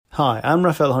Hi, I'm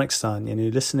Raphael Honigstein, and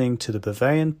you're listening to the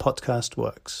Bavarian Podcast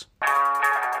Works.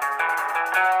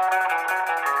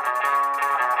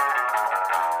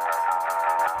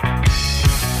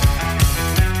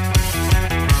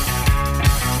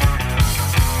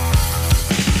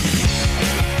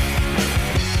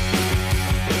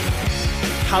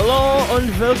 Hello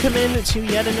and welcome to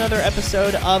yet another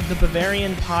episode of the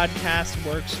Bavarian Podcast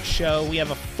Works show. We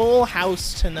have a full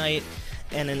house tonight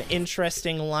and an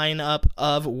interesting lineup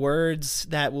of words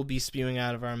that will be spewing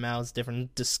out of our mouths,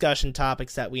 different discussion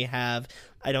topics that we have.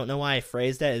 I don't know why I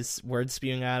phrased that as words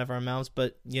spewing out of our mouths,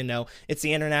 but, you know, it's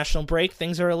the international break.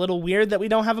 Things are a little weird that we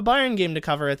don't have a Bayern game to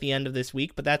cover at the end of this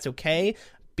week, but that's okay.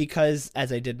 Because,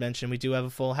 as I did mention, we do have a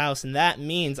full house, and that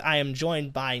means I am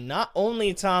joined by not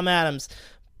only Tom Adams,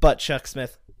 but Chuck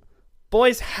Smith.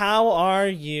 Boys, how are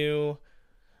you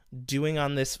doing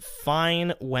on this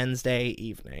fine Wednesday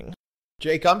evening?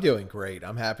 Jake, I'm doing great.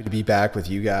 I'm happy to be back with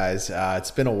you guys.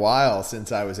 It's been a while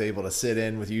since I was able to sit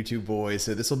in with you two boys,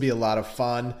 so this will be a lot of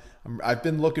fun. I've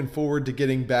been looking forward to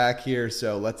getting back here,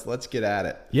 so let's get at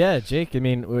it. Yeah, Jake, I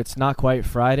mean, it's not quite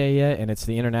Friday yet, and it's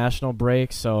the international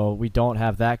break, so we don't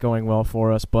have that going well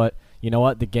for us. But you know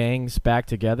what? The gang's back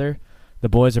together. The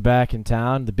boys are back in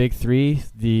town. The big three,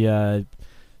 the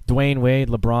Dwayne Wade,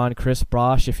 LeBron, Chris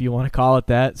Bosh, if you want to call it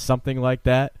that, something like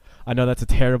that. I know that's a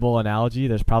terrible analogy.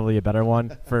 There's probably a better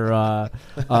one for a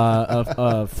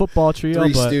football trio.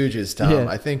 Three Stooges, Tom. Yeah.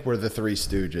 I think we're the Three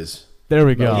Stooges. There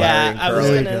we go. Yeah, I was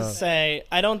going to say,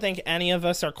 I don't think any of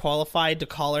us are qualified to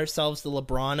call ourselves the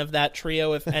LeBron of that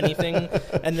trio, if anything.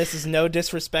 And this is no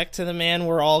disrespect to the man.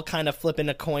 We're all kind of flipping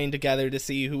a coin together to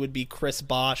see who would be Chris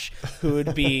Bosh, who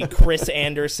would be Chris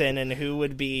Anderson, and who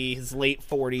would be his late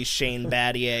 40s Shane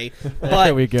Battier. But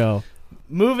there we go.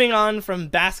 Moving on from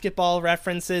basketball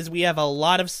references, we have a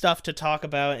lot of stuff to talk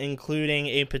about, including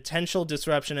a potential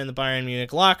disruption in the Bayern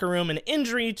Munich locker room, an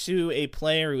injury to a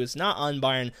player who is not on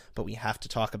Bayern, but we have to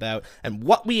talk about, and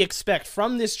what we expect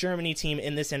from this Germany team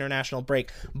in this international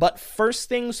break. But first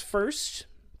things first,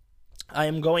 I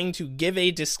am going to give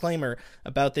a disclaimer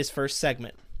about this first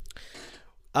segment.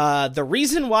 The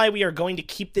reason why we are going to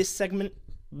keep this segment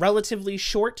relatively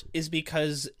short is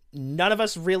because none of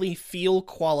us really feel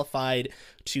qualified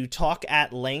to talk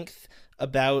at length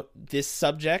about this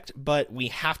subject, but we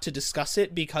have to discuss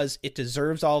it because it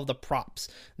deserves all of the props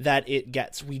that it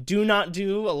gets. We do not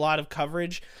do a lot of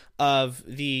coverage of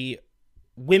the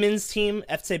women's team,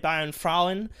 FC Bayern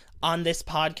Frauen, on this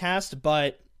podcast,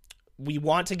 but we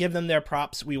want to give them their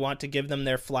props. We want to give them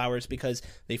their flowers because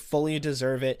they fully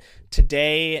deserve it.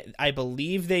 Today, I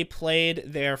believe they played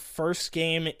their first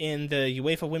game in the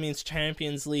UEFA Women's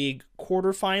Champions League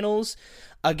quarterfinals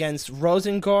against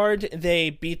Rosengard.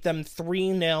 They beat them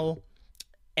 3-0,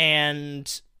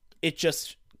 and it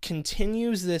just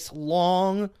continues this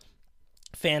long,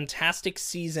 fantastic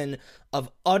season of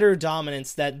utter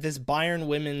dominance that this Bayern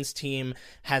women's team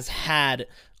has had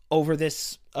over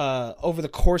the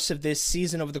course of this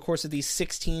season, over the course of these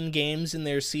 16 games in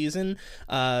their season.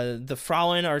 The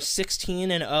Frauen are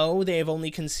 16-0. They have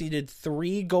only conceded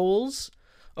 3 goals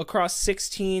across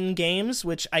 16 games,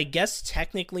 which I guess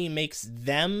technically makes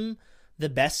them the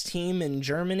best team in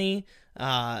Germany.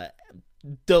 The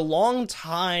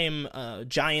long-time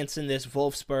giants in this,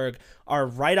 Wolfsburg, are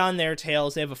right on their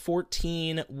tails. They have a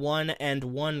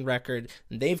 14-1-1 record.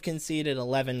 They've conceded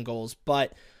 11 goals,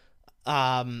 but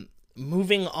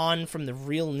moving on from the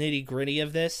real nitty-gritty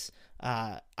of this,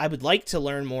 I would like to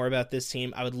learn more about this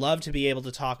team. I would love to be able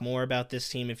to talk more about this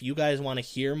team. If you guys want to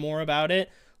hear more about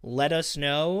it, let us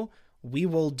know. We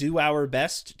will do our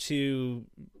best to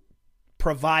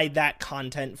provide that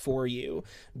content for you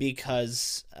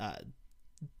because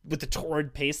with the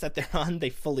torrid pace that they're on, they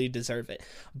fully deserve it.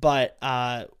 But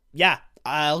yeah,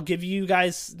 I'll give you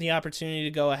guys the opportunity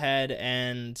to go ahead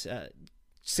and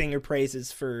sing your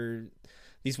praises for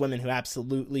these women who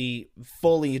absolutely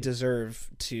fully deserve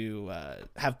to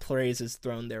have praises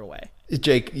thrown their way.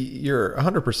 Jake, you're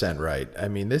 100% right. I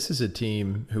mean, this is a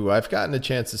team who I've gotten a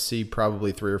chance to see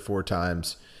probably 3 or 4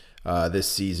 times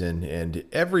this season, and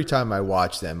every time I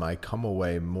watch them, I come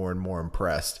away more and more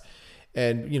impressed.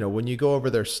 And, you know, when you go over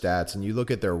their stats and you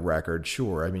look at their record,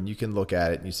 sure, I mean, you can look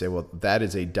at it and you say, well, that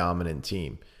is a dominant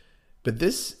team. But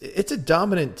it's a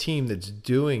dominant team that's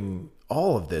doing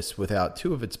all of this without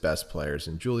 2 of its best players,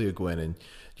 and Julia Gwynn and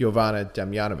Giovanna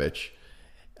Damjanovic,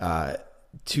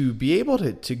 to be able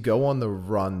to go on the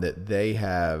run that they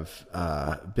have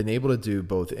been able to do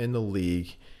both in the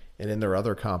league and in their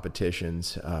other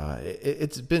competitions.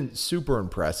 It's been super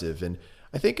impressive. And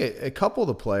I think a couple of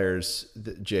the players,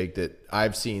 Jake, that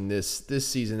I've seen this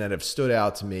season that have stood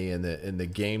out to me in the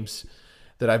games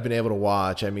that I've been able to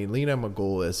watch. I mean, Lena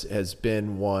Magulis has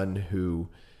been one who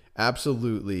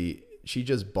absolutely, she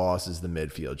just bosses the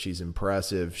midfield. She's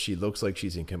impressive. She looks like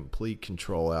she's in complete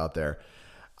control out there.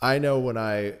 I know when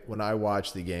I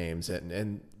watch the games,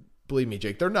 and believe me,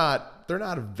 Jake, they're not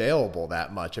available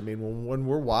that much. I mean, when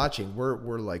we're watching,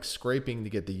 we're like scraping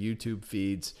to get the YouTube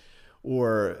feeds,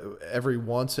 or every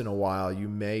once in a while you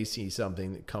may see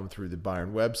something that come through the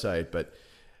Bayern website. But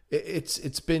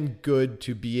it's been good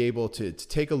to be able to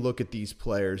take a look at these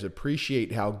players,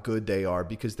 appreciate how good they are,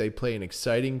 because they play an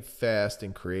exciting, fast,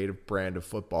 and creative brand of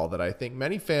football that I think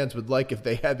many fans would like if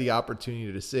they had the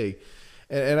opportunity to see.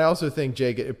 And I also think,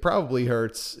 Jake, it probably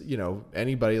hurts,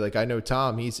 anybody. Like, I know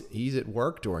Tom, he's at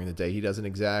work during the day. He doesn't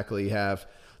exactly have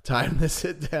time to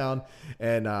sit down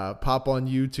and pop on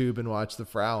YouTube and watch the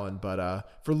Frauen. But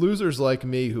for losers like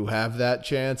me who have that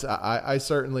chance, I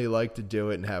certainly like to do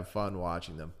it and have fun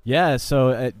watching them. Yeah,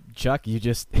 so Chuck, you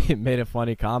just made a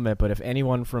funny comment, but if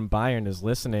anyone from Bayern is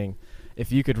listening,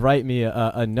 if you could write me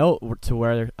a note to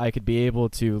where I could be able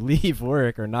to leave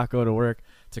work or not go to work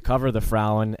to cover the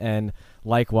Frauen, and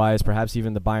likewise perhaps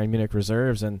even the Bayern Munich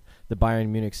reserves and the Bayern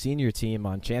Munich senior team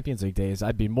on Champions League days,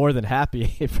 I'd be more than happy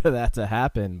for that to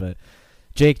happen. But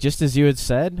Jake, just as you had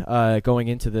said, going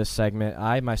into this segment,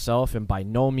 I myself am by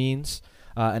no means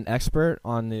an expert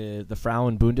on the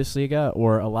Frauen Bundesliga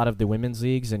or a lot of the women's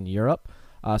leagues in Europe,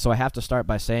 so I have to start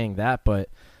by saying that. But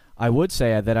I would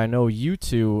say that I know you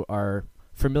two are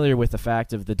familiar with the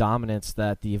fact of the dominance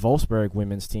that the Wolfsburg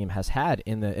women's team has had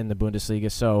in the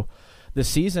Bundesliga. So the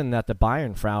season that the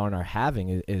Bayern Frauen are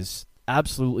having is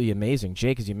absolutely amazing.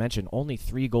 Jake, as you mentioned, only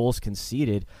 3 goals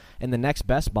conceded, and the next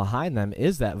best behind them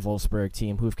is that Wolfsburg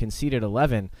team, who've conceded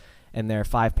 11, and they're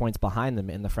 5 points behind them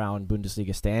in the Frauen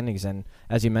Bundesliga standings. And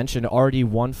as you mentioned, already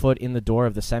 1 foot in the door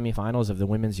of the semifinals of the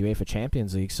Women's UEFA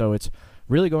Champions League. So it's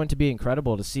really going to be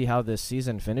incredible to see how this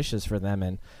season finishes for them.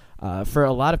 And for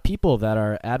a lot of people that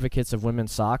are advocates of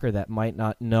women's soccer that might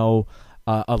not know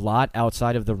a lot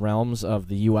outside of the realms of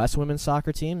the U.S. women's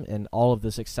soccer team and all of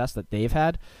the success that they've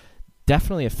had,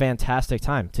 definitely a fantastic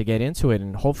time to get into it,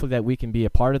 and hopefully that we can be a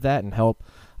part of that and help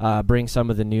bring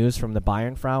some of the news from the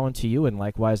Bayern Frauen to you, and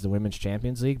likewise the Women's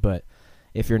Champions League. But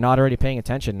if you're not already paying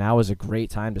attention, now is a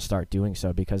great time to start doing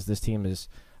so, because this team is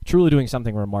truly doing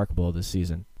something remarkable this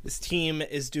season. This team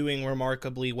is doing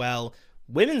remarkably well.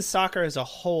 Women's soccer as a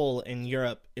whole in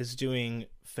Europe is doing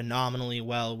phenomenally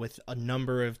well, with a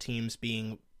number of teams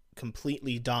being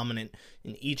completely dominant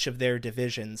in each of their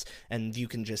divisions, and you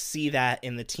can just see that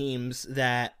in the teams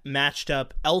that matched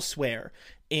up elsewhere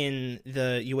in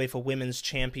the UEFA Women's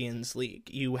Champions League.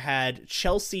 You had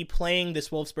Chelsea playing this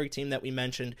Wolfsburg team that we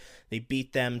mentioned. They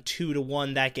beat them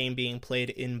 2-1, that game being played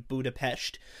in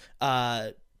Budapest.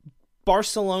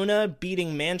 Barcelona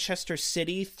beating Manchester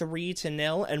City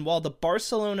 3-0, and while the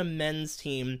Barcelona men's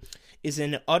team is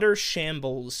in utter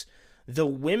shambles, the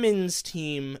women's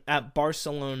team at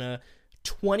Barcelona,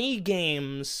 20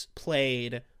 games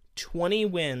played, 20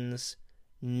 wins,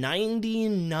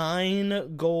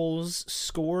 99 goals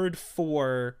scored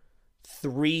for,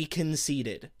 3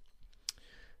 conceded.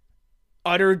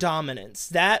 Utter dominance.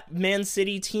 That Man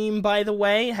City team, by the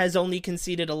way, has only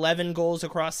conceded 11 goals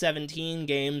across 17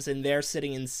 games, and they're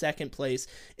sitting in second place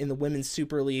in the Women's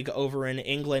Super League over in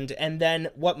England. And then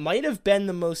what might have been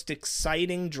the most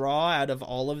exciting draw out of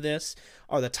all of this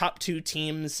are the top 2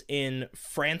 teams in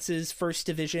France's first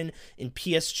division, in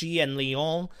PSG and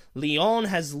Lyon. Lyon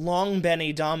has long been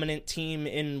a dominant team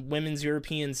in women's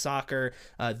European soccer.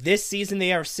 This season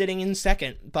they are sitting in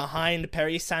second behind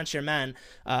Paris Saint-Germain.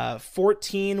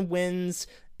 14 wins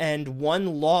and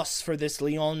 1 loss for this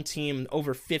Lyon team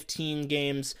over 15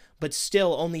 games, but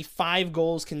still only 5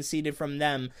 goals conceded from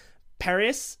them.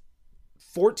 Paris,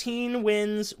 14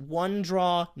 wins, 1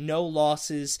 draw, no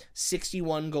losses,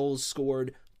 61 goals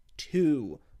scored,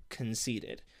 2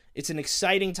 conceded. It's an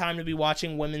exciting time to be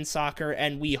watching women's soccer,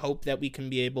 and we hope that we can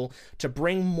be able to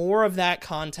bring more of that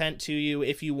content to you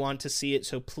if you want to see it.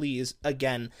 So please,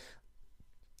 again,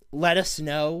 let us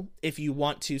know if you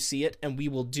want to see it, and we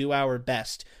will do our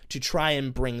best to try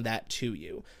and bring that to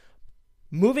you.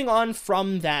 Moving on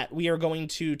from that, we are going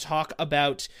to talk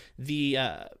about the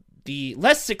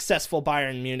less successful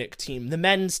Bayern Munich team, the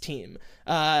men's team.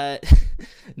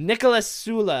 Nicolas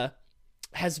Süle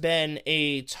has been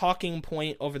a talking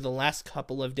point over the last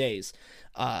couple of days.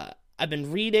 I've been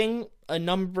reading a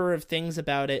number of things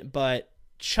about it, but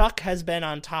Chuck has been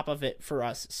on top of it for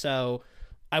us, so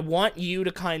I want you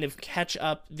to kind of catch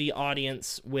up the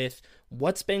audience with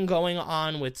what's been going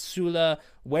on with Süle,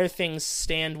 where things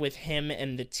stand with him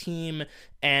and the team,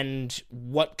 and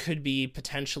what could be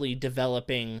potentially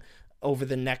developing over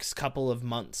the next couple of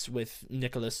months with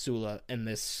Niklas Süle and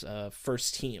this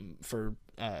first team for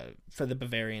the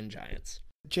Bavarian Giants.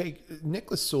 Jake,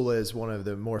 Niklas Süle is one of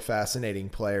the more fascinating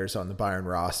players on the Bayern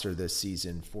roster this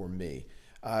season for me.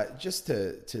 Just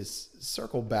to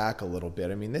circle back a little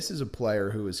bit, I mean, this is a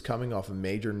player who is coming off a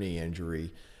major knee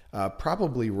injury,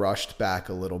 probably rushed back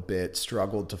a little bit,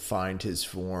 struggled to find his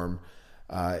form,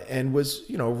 and was,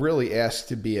 really asked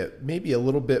to be maybe a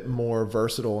little bit more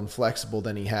versatile and flexible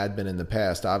than he had been in the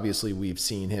past. Obviously, we've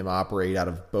seen him operate out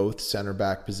of both center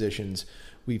back positions.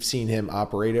 We've seen him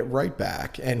operate at right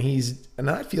back, and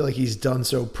I feel like he's done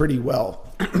so pretty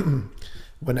well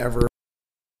whenever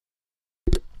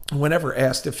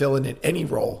asked to fill in any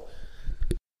role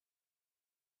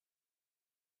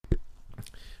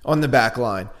on the back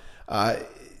line.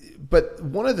 But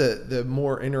one of the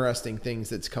more interesting things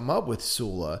that's come up with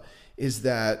Süle is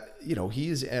that, he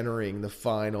is entering the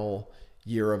final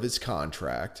year of his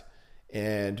contract.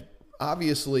 And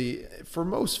obviously, for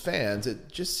most fans,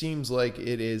 it just seems like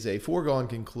it is a foregone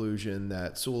conclusion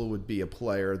that Süle would be a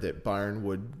player that Bayern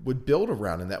would build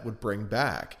around and that would bring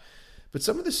back. But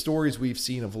some of the stories we've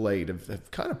seen of late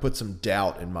have kind of put some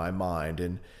doubt in my mind.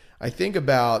 And I think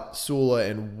about Süle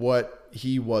and what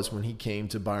he was when he came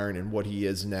to Bayern and what he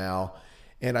is now.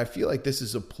 And I feel like this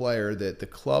is a player that the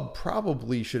club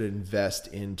probably should invest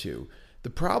into. The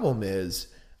problem is,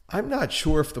 I'm not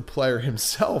sure if the player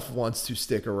himself wants to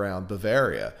stick around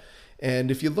Bavaria. And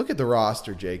if you look at the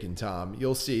roster, Jake and Tom,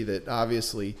 you'll see that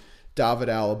obviously David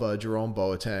Alaba, Jerome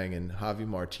Boateng, and Javi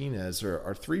Martinez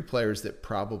are three players that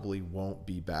probably won't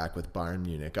be back with Bayern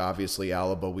Munich. Obviously,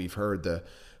 Alaba, we've heard the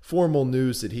formal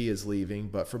news that he is leaving,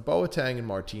 but for Boateng and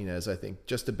Martinez, I think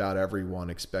just about everyone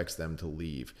expects them to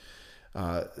leave.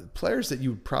 Players that you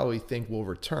would probably think will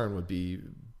return would be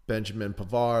Benjamin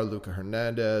Pavard, Luca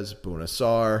Hernandez, Bouna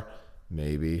Sarr,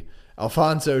 maybe,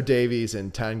 Alphonso Davies,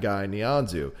 and Tanguy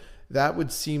Nianzou. That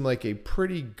would seem like a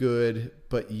pretty good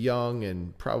but young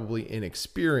and probably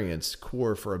inexperienced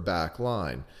core for a back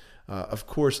line. Of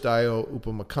course, Dio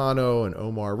Upamecano and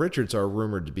Omar Richards are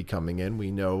rumored to be coming in.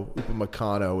 We know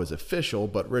Upamecano is official,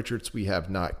 but Richards we have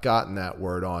not gotten that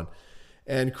word on.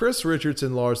 And Chris Richards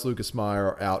and Lars Lucas Meyer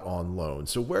are out on loan.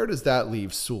 So where does that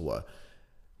leave Süle?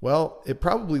 Well, it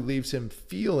probably leaves him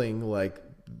feeling like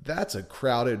that's a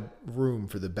crowded room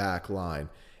for the back line.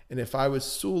 And if I was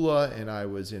Süle and I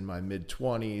was in my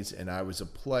mid-20s and I was a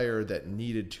player that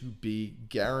needed to be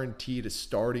guaranteed a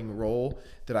starting role,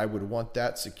 that I would want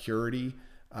that security,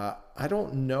 I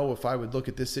don't know if I would look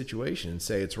at this situation and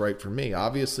say it's right for me.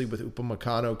 Obviously, with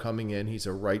Upamecano coming in, he's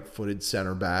a right-footed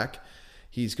center back.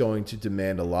 He's going to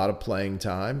demand a lot of playing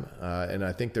time, and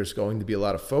I think there's going to be a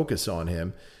lot of focus on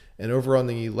him. And over on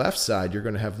the left side, you're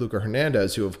going to have Luca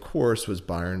Hernandez, who, of course, was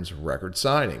Bayern's record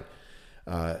signing.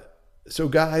 So,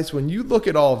 guys, when you look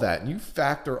at all of that and you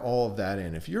factor all of that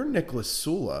in, if you're Niklas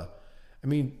Süle, I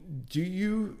mean, do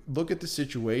you look at the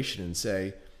situation and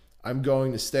say, I'm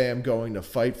going to stay, I'm going to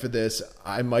fight for this,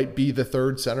 I might be the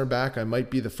third center back, I might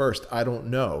be the first, I don't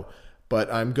know,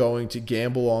 but I'm going to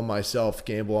gamble on myself,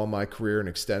 gamble on my career, and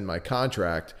extend my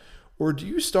contract? Or do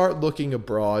you start looking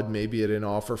abroad, maybe at an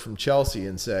offer from Chelsea,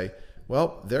 and say,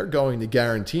 well, they're going to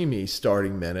guarantee me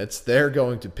starting minutes, they're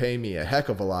going to pay me a heck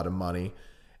of a lot of money,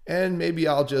 and maybe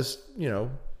I'll just,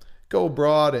 go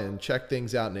abroad and check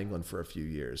things out in England for a few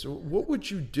years? What would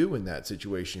you do in that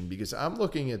situation? Because I'm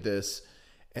looking at this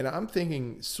and I'm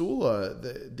thinking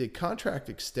Süle, the contract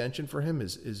extension for him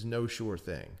is no sure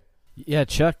thing. Yeah,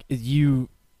 Chuck, you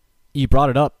brought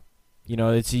it up.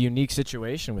 It's a unique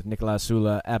situation with Niklas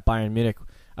Süle at Bayern Munich.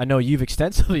 I know you've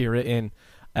extensively written,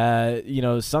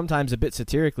 sometimes a bit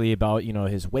satirically about,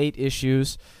 his weight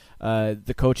issues.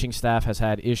 The coaching staff has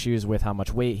had issues with how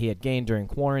much weight he had gained during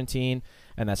quarantine,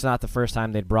 and that's not the first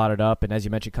time they'd brought it up. And as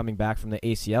you mentioned, coming back from the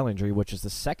ACL injury, which is the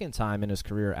second time in his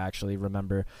career, actually,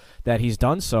 remember, that he's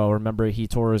done so. Remember, he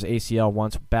tore his ACL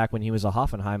once back when he was a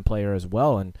Hoffenheim player as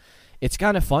well. And it's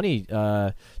kind of funny,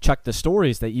 Chuck, the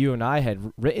stories that you and I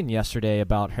had written yesterday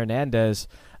about Hernandez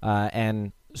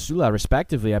and Süle,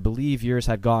 respectively. I believe yours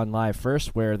had gone live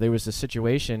first, where there was a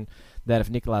situation that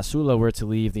if Niklas Süle were to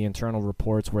leave, the internal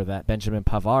reports were that Benjamin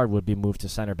Pavard would be moved to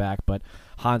center back, but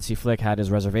Hansi Flick had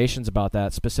his reservations about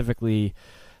that, specifically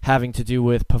having to do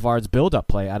with Pavard's build-up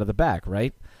play out of the back,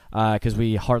 right? Because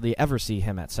we hardly ever see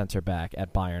him at center back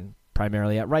at Bayern,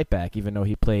 primarily at right back, even though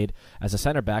he played as a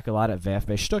center back a lot at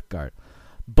VfB Stuttgart.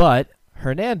 But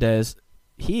Hernandez,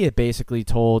 he had basically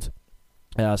told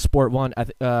Sport 1,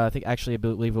 I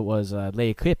believe it was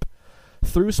L'Equipe,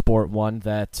 through Sport 1,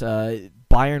 that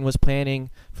Bayern was planning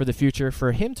for the future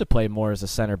for him to play more as a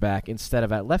center back instead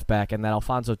of at left back, and that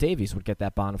Alphonso Davies would get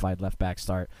that bona fide left back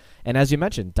start. And as you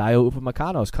mentioned, Dio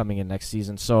Upamecano is coming in next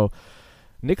season. So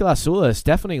Nicolas Sula is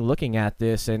definitely looking at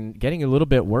this and getting a little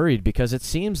bit worried, because it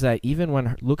seems that even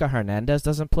when Luca Hernandez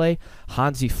doesn't play,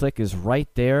 Hansi Flick is right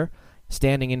there,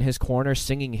 standing in his corner,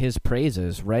 singing his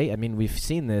praises, right? I mean, we've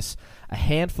seen this a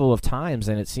handful of times,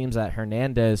 and it seems that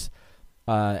Hernandez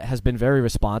has been very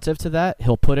responsive to that.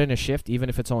 He'll put in a shift, even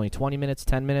if it's only 20 minutes,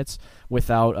 10 minutes,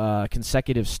 without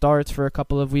consecutive starts for a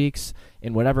couple of weeks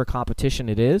in whatever competition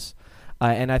it is.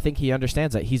 And I think he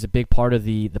understands that he's a big part of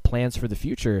the plans for the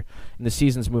future. And the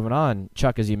season's moving on,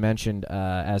 Chuck, as you mentioned,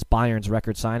 as Bayern's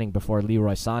record signing before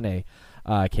Leroy Sané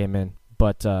came in.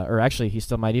 But or actually, he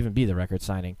still might even be the record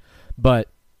signing. But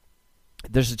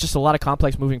there's just a lot of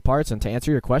complex moving parts. And to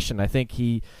answer your question, I think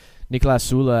Nicolas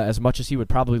Sula, as much as he would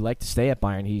probably like to stay at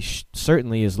Bayern, he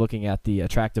certainly is looking at the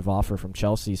attractive offer from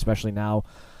Chelsea, especially now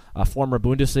a former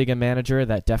Bundesliga manager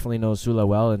that definitely knows Sula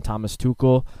well, and Thomas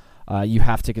Tuchel. You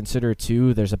have to consider,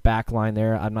 too, there's a back line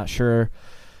there. I'm not sure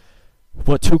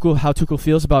how Tuchel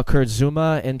feels about Kurt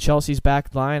Zouma in Chelsea's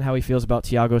back line, how he feels about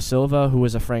Thiago Silva, who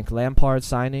was a Frank Lampard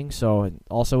signing, so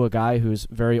also a guy who's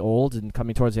very old and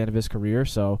coming towards the end of his career.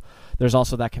 So there's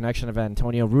also that connection of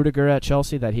Antonio Rudiger at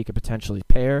Chelsea that he could potentially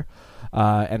pair,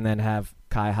 and then have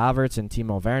Kai Havertz and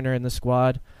Timo Werner in the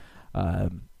squad.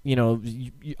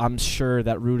 I'm sure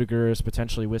that Rudiger is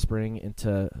potentially whispering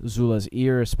into Zula's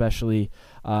ear, especially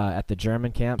at the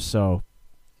German camp. So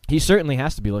he certainly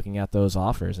has to be looking at those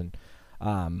offers, and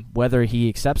whether he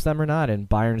accepts them or not, and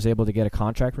Bayern's able to get a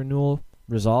contract renewal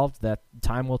resolved, that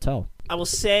time will tell. I will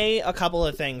say a couple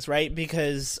of things, right?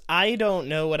 Because I don't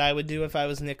know what I would do if I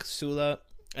was Nick Sula.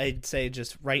 I'd say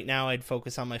just right now I'd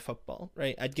focus on my football,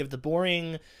 right? I'd give the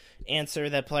boring answer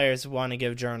that players want to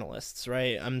give journalists,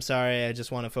 right? I'm sorry, I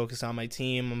just want to focus on my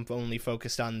team. I'm only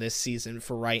focused on this season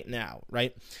for right now,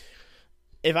 right?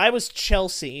 If I was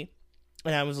Chelsea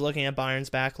and I was looking at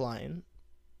Bayern's back line,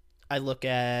 I look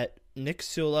at Nick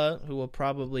Sula, who will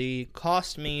probably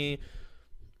cost me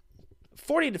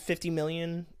 40 to 50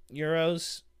 million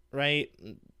euros, right?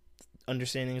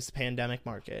 Understanding it's the pandemic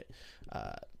market.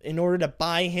 In order to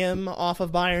buy him off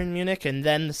of Bayern Munich, and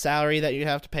then the salary that you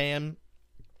have to pay him.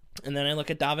 And then I look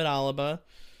at David Alaba.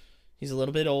 He's a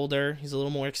little bit older. He's a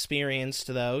little more experienced,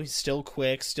 though. He's still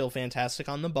quick, still fantastic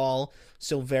on the ball,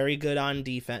 still very good on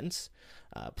defense.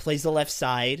 Plays the left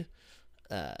side.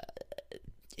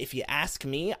 If you ask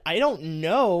me, I don't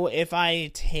know if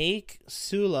I take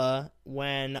Sula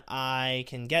when I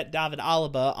can get David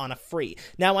Alaba on a free.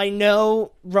 Now, I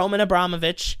know Roman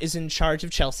Abramovich is in charge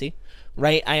of Chelsea,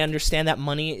 right? I understand that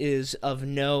money is of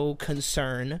no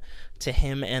concern to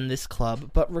him and this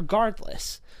club, but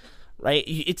regardless, right,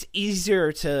 it's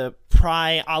easier to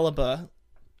pry Alaba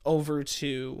over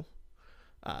to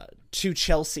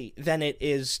Chelsea than it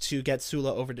is to get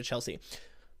Sula over to Chelsea.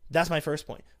 That's my first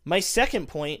point. My second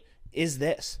point is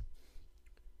this.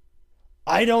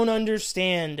 I don't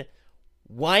understand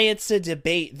why it's a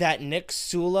debate that Nick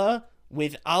Sula,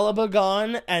 with Alaba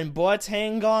gone and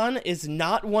Boateng gone, is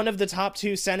not one of the top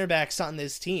two center backs on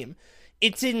this team.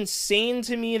 It's insane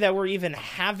to me that we're even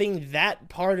having that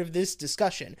part of this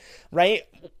discussion, right?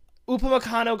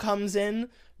 Upamecano comes in,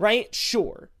 right?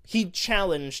 Sure. He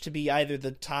challenged to be either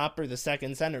the top or the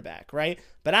second center back, right?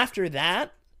 But after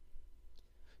that,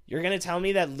 you're going to tell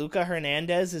me that Luca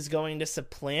Hernandez is going to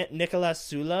supplant Nicolas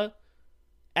Sula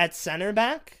at center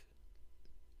back?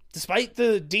 Despite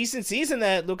the decent season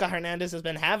that Luca Hernandez has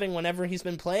been having whenever he's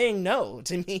been playing, no.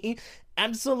 To me,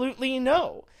 absolutely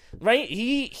no. Right?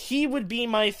 He would be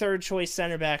my third choice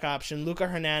center back option. Luca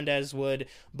Hernandez would,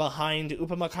 behind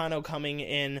Upamecano coming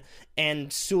in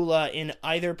and Sula in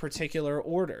either particular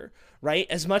order. Right?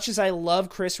 As much as I love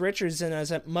Chris Richards and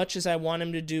as much as I want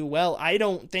him to do well, I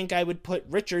don't think I would put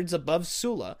Richards above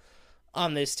Sula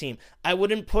on this team. I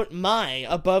wouldn't put Mai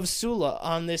above Sula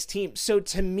on this team. So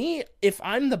to me, if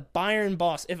I'm the Bayern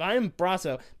boss, if I'm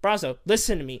Brazo,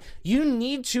 listen to me. You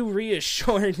need to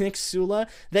reassure Nick Sula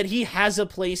that he has a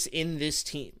place in this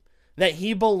team, that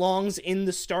he belongs in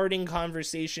the starting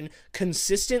conversation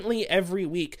consistently every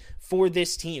week for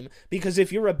this team. Because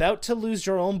if you're about to lose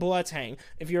Jerome Boateng,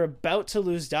 if you're about to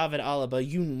lose David Alaba,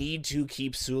 you need to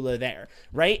keep Sula there,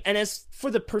 right? And as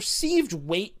for the perceived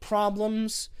weight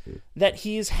problems that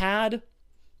he's had,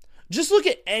 just look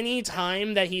at any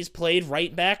time that he's played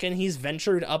right back and he's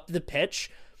ventured up the pitch.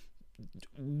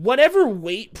 Whatever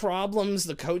weight problems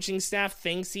the coaching staff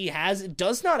thinks he has, it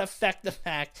does not affect the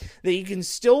fact that he can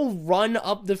still run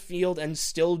up the field and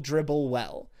still dribble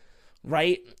well,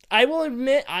 right? I will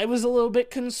admit I was a little bit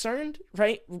concerned,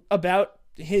 right, about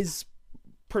his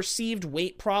perceived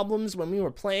weight problems when we were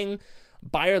playing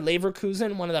Bayer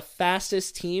Leverkusen, one of the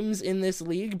fastest teams in this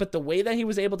league, but the way that he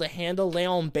was able to handle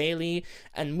Leon Bailey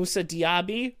and Moussa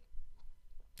Diaby,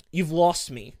 you've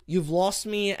lost me. You've lost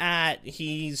me at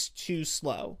he's too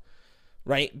slow,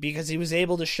 right? Because he was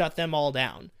able to shut them all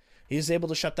down. He was able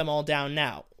to shut them all down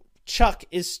now. Chuck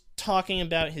is talking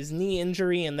about his knee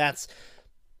injury, and that's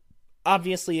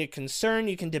obviously a concern.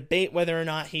 You can debate whether or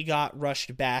not he got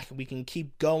rushed back. We can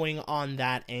keep going on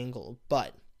that angle,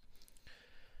 but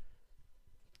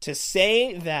to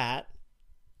say that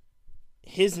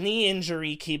his knee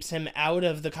injury keeps him out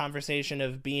of the conversation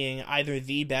of being either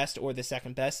the best or the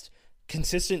second best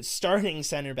consistent starting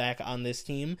center back on this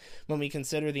team, when we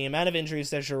consider the amount of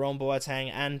injuries that Jerome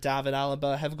Boateng and David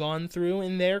Alaba have gone through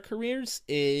in their careers,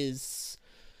 is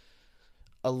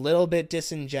a little bit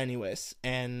disingenuous.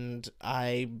 And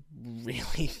I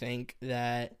really think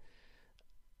that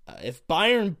if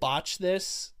Bayern botch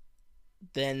this,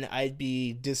 then I'd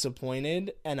be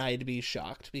disappointed and I'd be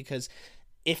shocked, because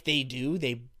if they do,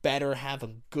 they better have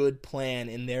a good plan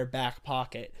in their back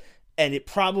pocket, and it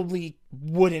probably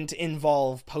wouldn't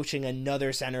involve poaching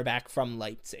another center back from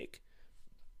Leipzig.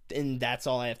 And that's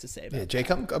all I have to say about Jake,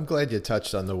 I'm glad you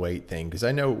touched on the weight thing, because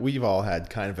I know we've all had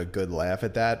kind of a good laugh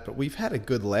at that, but we've had a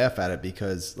good laugh at it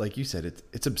because, like you said,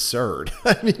 it's absurd.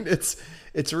 I mean,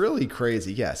 it's really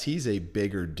crazy. Yes, he's a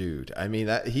bigger dude. I mean,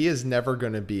 he is never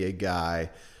going to be a guy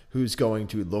who's going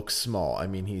to look small. I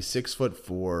mean, he's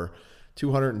 6'4",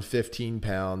 215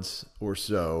 pounds or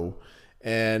so.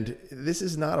 And this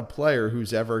is not a player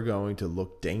who's ever going to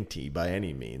look dainty by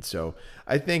any means. So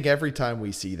I think every time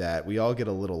we see that, we all get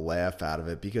a little laugh out of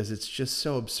it, because it's just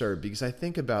so absurd. Because I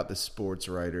think about the sports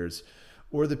writers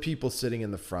or the people sitting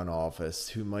in the front office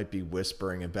who might be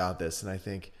whispering about this, and I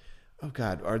think, oh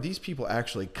God, are these people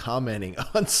actually commenting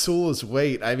on Sula's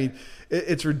weight? I mean,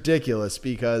 it's ridiculous,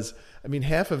 because I mean,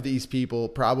 half of these people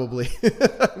probably,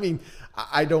 I mean,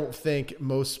 I don't think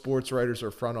most sports writers or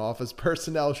front office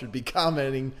personnel should be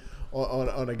commenting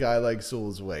on a guy like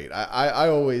Sula's weight.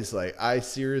 I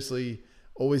seriously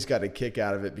always got a kick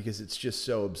out of it, because it's just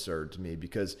so absurd to me.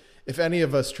 Because if any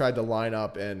of us tried to line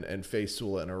up and face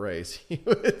Sula in a race, he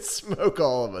would smoke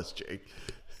all of us, Jake.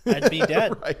 I'd be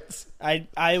dead. Right.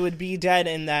 I would be dead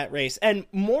in that race. And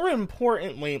more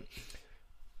importantly,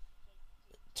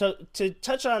 to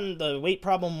touch on the weight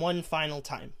problem one final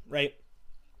time, right?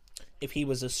 If he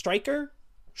was a striker,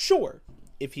 sure.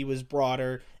 If he was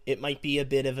broader, it might be a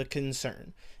bit of a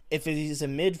concern. If he's a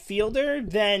midfielder,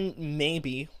 then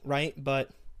maybe, right? But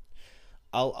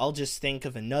I'll just think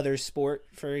of another sport,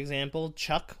 for example,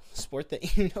 Chuck, sport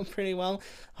that you know pretty well,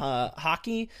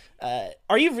 hockey.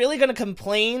 Are you really going to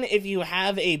complain if you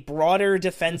have a broader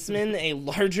defenseman, a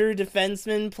larger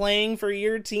defenseman playing for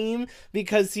your team,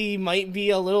 because he might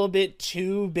be a little bit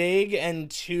too big and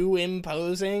too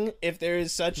imposing, if there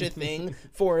is such a thing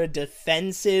for a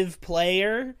defensive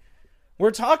player? We're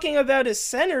talking about a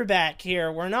center back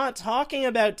here. We're not talking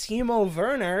about Timo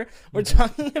Werner. We're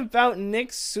talking about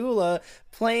Nick Sula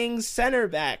playing center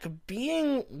back.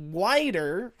 Being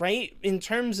wider, right, in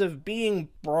terms of being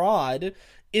broad,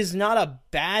 is not a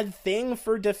bad thing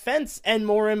for defense. And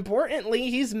more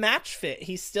importantly, he's match fit.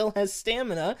 He still has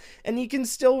stamina, and he can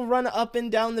still run up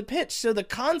and down the pitch. So the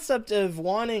concept of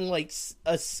wanting like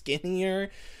a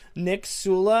skinnier Nick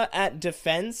Sula at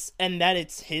defense, and that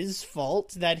it's his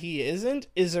fault that he isn't,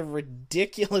 is a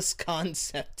ridiculous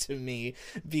concept to me,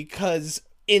 because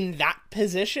in that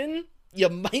position, you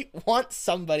might want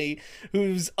somebody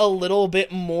who's a little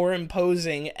bit more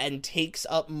imposing and takes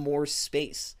up more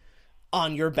space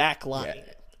on your back line.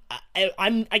 Yeah.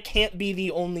 I can't be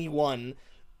the only one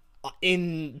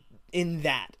in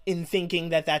thinking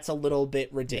that that's a little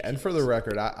bit ridiculous. Yeah, and for the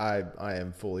record, I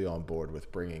am fully on board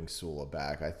with bringing Sula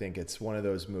back. I think it's one of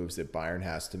those moves that Bayern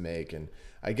has to make, and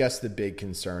I guess the big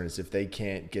concern is if they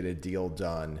can't get a deal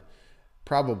done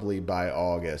probably by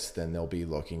August, then they'll be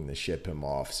looking to ship him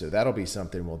off. So that'll be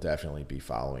something we'll definitely be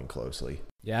following closely.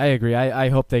 Yeah, I agree. I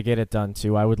hope they get it done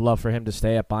too. I would love for him to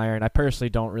stay at Bayern. I personally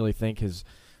don't really think his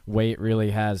weight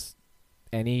really has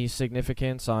any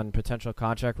significance on potential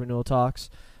contract renewal talks.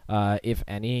 If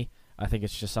any, I think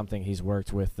it's just something he's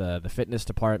worked with the fitness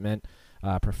department,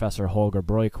 Professor Holger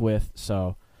Broik with.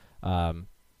 So, I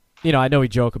know we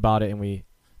joke about it and we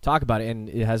talk about it, and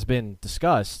it has been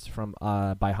discussed from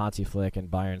by Hansi Flick and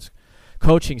Bayern's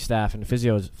coaching staff and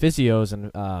physios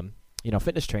and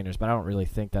fitness trainers. But I don't really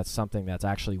think that's something that's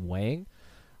actually weighing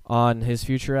on his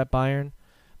future at Bayern.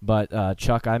 But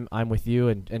Chuck, I'm with you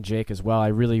and Jake as well. I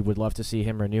really would love to see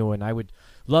him renew, and I would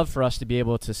love for us to be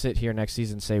able to sit here next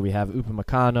season and say we have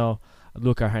Upamecano,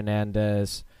 Luca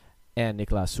Hernandez, and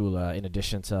Nicolas Sula, in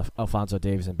addition to Alphonso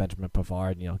Davies and Benjamin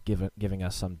Pavard, giving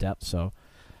us some depth. So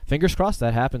fingers crossed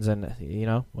that happens, and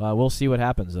we'll see what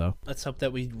happens though. Let's hope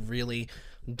that we really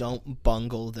don't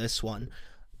bungle this one.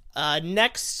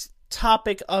 Next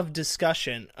topic of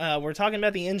discussion. We're talking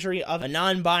about the injury of a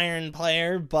non-Bayern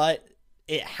player, but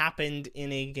it happened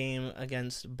in a game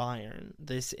against Bayern,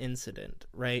 this incident,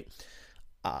 right?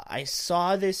 I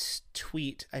saw this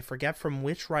tweet, I forget from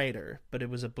which writer, but it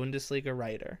was a Bundesliga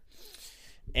writer,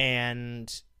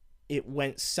 and it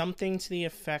went something to the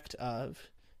effect of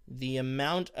the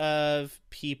amount of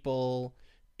people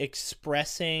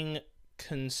expressing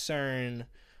concern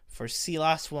for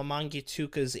Silas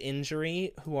Wamangituka's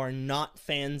injury who are not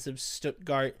fans of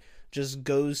Stuttgart just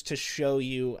goes to show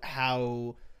you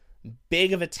how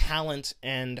big of a talent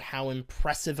and how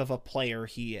impressive of a player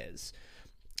he is.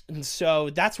 And so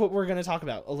that's what we're going to talk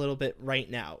about a little bit right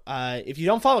now. If you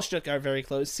don't follow Stuttgart very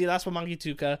close, Silas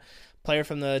Wamangituka, player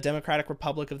from the Democratic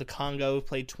Republic of the Congo,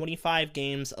 played 25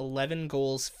 games, 11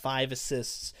 goals, 5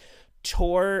 assists,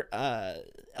 tore a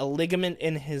ligament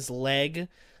in his leg,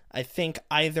 I think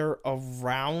either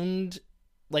around,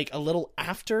 like a little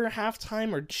after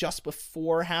halftime or just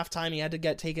before halftime. He had to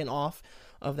get taken off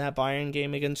of that Bayern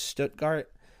game against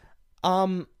Stuttgart.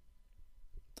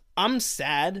 I'm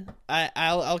sad.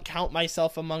 I'll count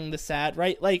myself among the sad,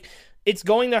 right? Like, it's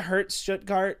going to hurt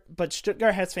Stuttgart, but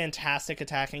Stuttgart has fantastic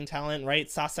attacking talent, right?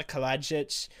 Sasa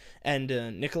Kalajic and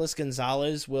Nicolas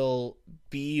Gonzalez will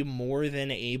be more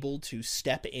than able to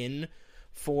step in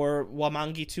for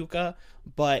Wamangituka,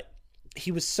 but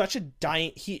he was such a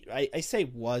I say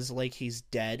was like he's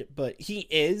dead, but he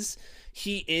is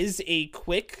a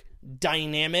quick,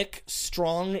 dynamic,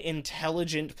 strong,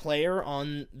 intelligent player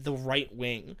on the right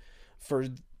wing for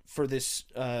this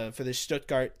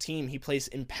Stuttgart team. He plays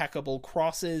impeccable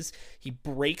crosses, he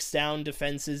breaks down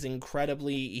defenses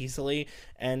incredibly easily,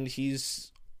 and he's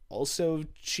also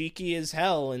cheeky as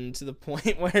hell, and to the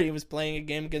point where he was playing a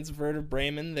game against Werder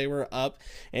Bremen. They were up,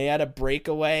 and he had a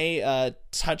breakaway,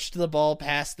 touched the ball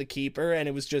past the keeper, and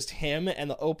it was just him and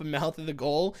the open mouth of the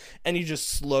goal, and he just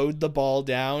slowed the ball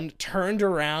down, turned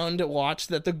around, watched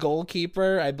that the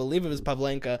goalkeeper, I believe it was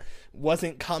Pavlenka,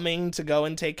 wasn't coming to go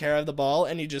and take care of the ball,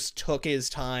 and he just took his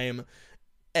time.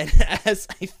 And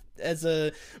as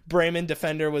a Bremen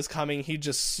defender was coming, he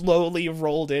just slowly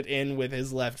rolled it in with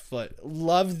his left foot.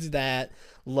 Loved that.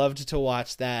 Loved to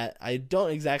watch that. I don't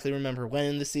exactly remember when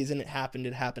in the season it happened.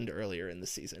 It happened earlier in the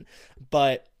season.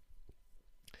 But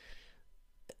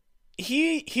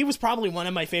he was probably one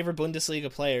of my favorite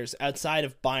Bundesliga players outside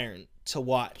of Bayern to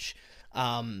watch.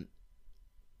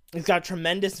 He's got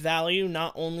tremendous value,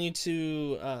 not only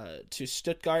to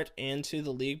Stuttgart and to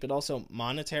the league, but also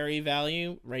monetary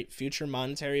value, right? Future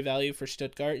monetary value for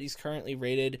Stuttgart. He's currently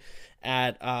rated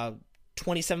at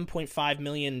 $27.5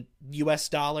 million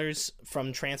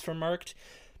from Transfermarkt.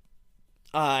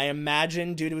 I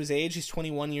imagine due to his age, he's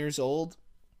 21 years old.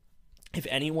 If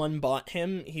anyone bought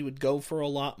him, he would go for a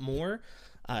lot more.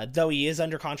 Though he is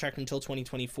under contract until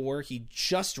 2024, he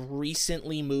just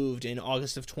recently moved in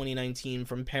August of 2019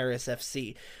 from Paris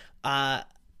FC. I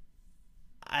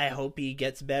hope he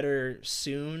gets better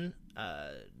soon.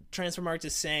 Transfermarkt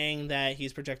is saying that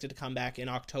he's projected to come back in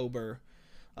October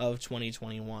of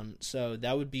 2021. So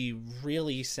that would be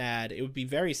really sad. It would be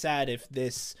very sad if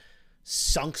this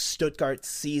sunk Stuttgart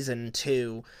season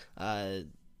 2,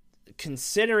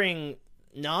 considering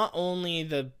not only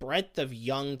the breadth of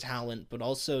young talent, but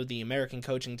also the American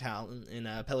coaching talent in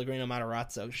Pellegrino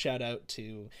Matarazzo. Shout out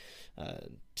to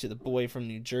the boy from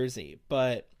New Jersey.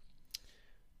 But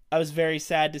I was very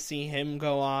sad to see him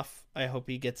go off. I hope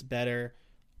he gets better.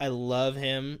 I love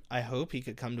him. I hope he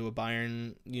could come to a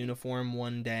Bayern uniform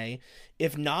one day.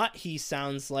 If not, he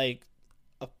sounds like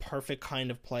a perfect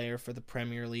kind of player for the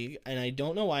Premier League. And I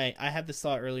don't know why. I had this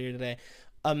thought earlier today.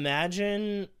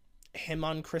 Imagine him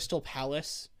on Crystal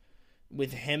Palace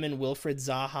with him and Wilfried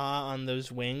Zaha on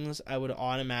those wings. I would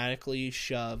automatically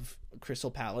shove Crystal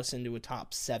Palace into a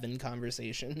top 7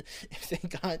 conversation if they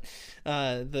got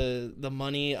the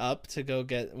money up to go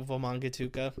get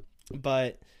Wamangituka.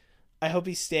 But I hope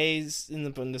he stays in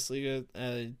the Bundesliga.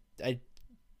 I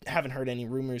haven't heard any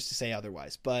rumors to say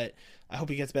otherwise, but I hope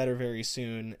he gets better very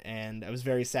soon. And I was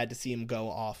very sad to see him go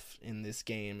off in this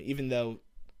game, even though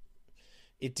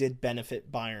it did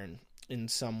benefit Bayern in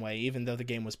some way, even though the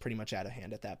game was pretty much out of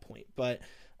hand at that point. But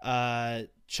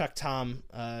Chuck, Tom,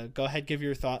 go ahead, give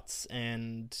your thoughts,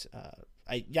 and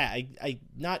I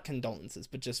not condolences,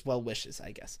 but just well wishes,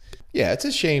 I guess. Yeah, it's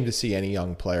a shame to see any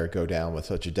young player go down with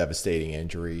such a devastating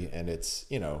injury, and it's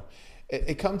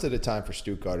it comes at a time for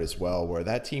Stuttgart as well where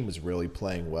that team was really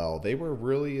playing well. They were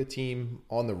really a team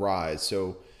on the rise.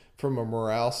 So from a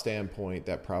morale standpoint,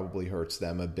 that probably hurts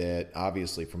them a bit.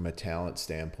 Obviously, from a talent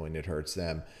standpoint, it hurts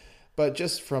them. But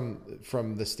just from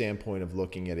the standpoint of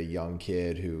looking at a young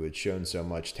kid who had shown so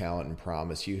much talent and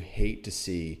promise, you hate to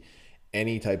see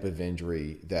any type of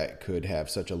injury that could have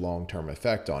such a long-term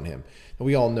effect on him. And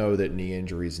we all know that knee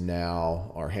injuries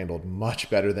now are handled much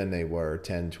better than they were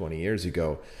 10, 20 years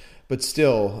ago. But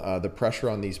still, the pressure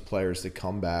on these players to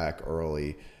come back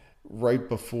early, right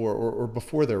before or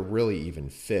before they're really even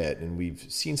fit. And we've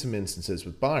seen some instances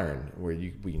with Bayern where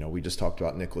we just talked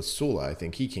about Nicolas Sula. I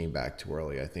think he came back too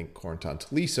early. I think Corentin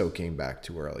Tolisso came back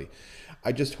too early.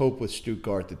 I just hope with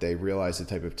Stuttgart that they realize the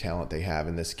type of talent they have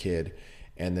in this kid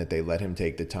and that they let him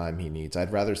take the time he needs.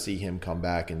 I'd rather see him come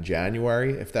back in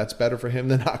January if that's better for him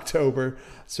than October.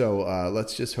 So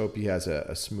let's just hope he has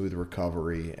a smooth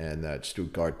recovery and that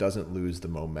Stuttgart doesn't lose the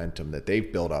momentum that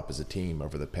they've built up as a team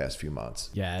over the past few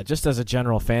months. Yeah, just as a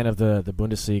general fan of the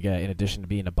Bundesliga, in addition to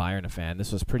being a Bayern fan,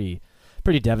 this was pretty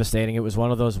devastating. It was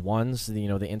one of those ones, the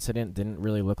incident didn't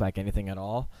really look like anything at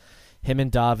all. Him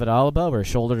and David Alaba were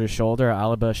shoulder to shoulder.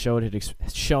 Alaba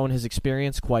shown his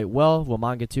experience quite well.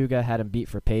 Wamangituka had him beat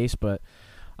for pace, but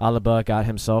Alaba got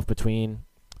himself between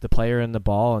the player and the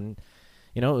ball, and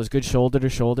it was good shoulder to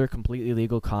shoulder, completely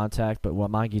legal contact, but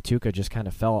Wamangituka just kind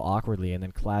of fell awkwardly and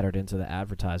then clattered into the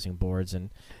advertising boards.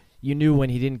 And you knew when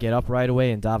he didn't get up right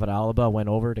away and David Alaba went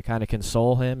over to kind of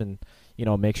console him and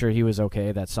make sure he was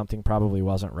okay, that something probably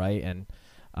wasn't right. And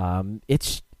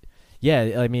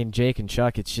yeah, I mean, Jake and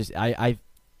Chuck, it's just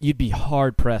you'd be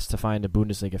hard pressed to find a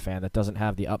Bundesliga fan that doesn't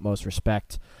have the utmost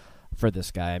respect for this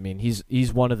guy. I mean,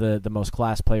 he's one of the most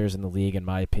class players in the league, in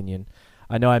my opinion.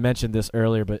 I know I mentioned this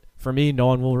earlier, but for me, no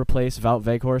one will replace Wout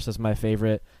Weghorst as my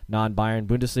favorite non-Bayern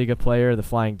Bundesliga player, the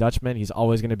Flying Dutchman. He's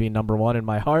always going to be number one in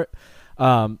my heart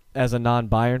as a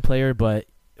non-Bayern player, but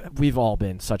we've all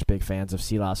been such big fans of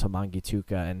Silas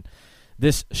Wamangituka, and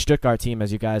this Stuttgart team,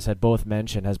 as you guys had both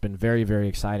mentioned, has been very, very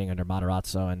exciting under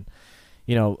Matarazzo.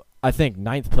 And, I think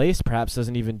ninth place perhaps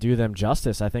doesn't even do them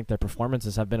justice. I think their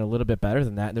performances have been a little bit better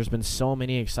than that. And there's been so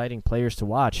many exciting players to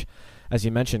watch. As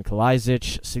you mentioned,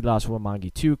 Kalajdzic, Silas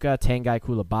Wamangituka, Tanguy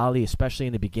Koulibaly, especially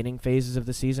in the beginning phases of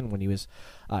the season when he was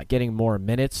getting more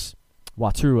minutes.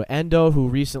 Wataru Endo, who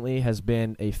recently has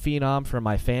been a phenom for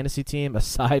my fantasy team,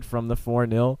 aside from the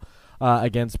 4-0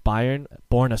 against Bayern.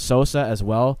 Borna Sosa as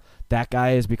well. That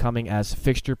guy is becoming as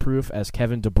fixture-proof as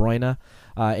Kevin De Bruyne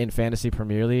in Fantasy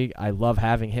Premier League. I love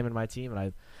having him in my team,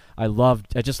 and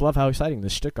I just love how exciting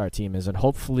this Stuttgart team is. And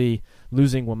hopefully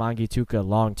losing Wamangituka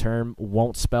long-term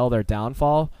won't spell their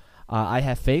downfall. I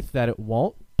have faith that it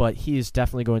won't, but he is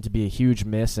definitely going to be a huge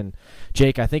miss. And,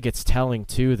 Jake, I think it's telling,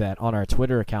 too, that on our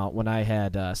Twitter account, when I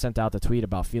had sent out the tweet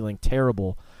about feeling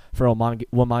terrible for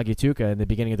Wamangituka in the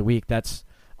beginning of the week,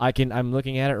 I'm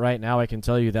looking at it right now. I can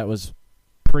tell you that was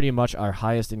pretty much our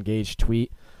highest engaged tweet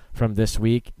from this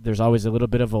week. There's always a little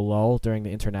bit of a lull during the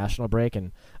international break,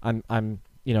 and I'm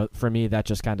for me that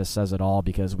just kind of says it all,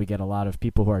 because we get a lot of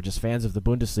people who are just fans of the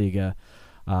Bundesliga,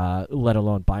 let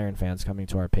alone Bayern fans, coming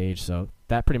to our page. So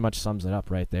that pretty much sums it up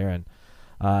right there. And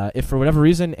if for whatever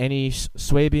reason any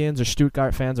Swabians or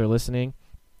Stuttgart fans are listening,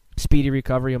 speedy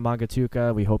recovery of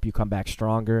Mangituka. We hope you come back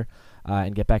stronger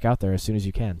and get back out there as soon as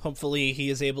you can. Hopefully he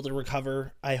is able to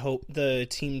recover. I hope the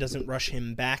team doesn't rush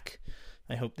him back.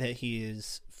 I hope that he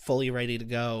is fully ready to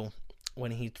go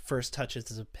when he first touches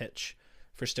the pitch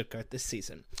for Stuttgart this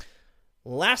season.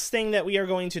 Last thing that we are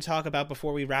going to talk about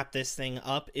before we wrap this thing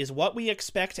up is what we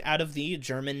expect out of the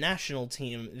German national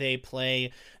team. They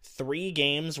play 3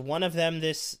 games, one of them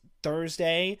this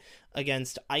Thursday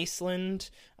against Iceland,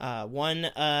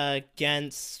 one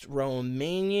against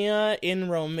Romania in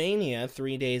Romania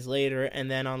 3 days later, and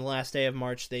then on the last day of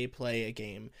March they play a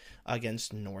game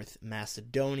against North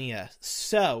Macedonia.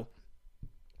 So,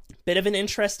 bit of an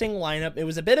interesting lineup. It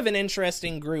was a bit of an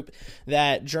interesting group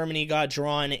that Germany got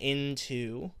drawn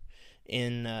into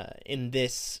in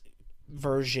this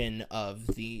version of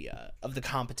the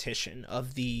competition,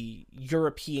 of the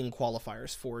European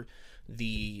qualifiers for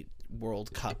the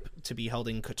World Cup to be held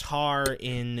in Qatar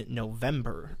in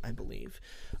November, I believe,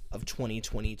 of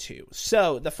 2022.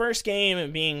 So the first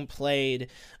game being played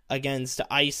against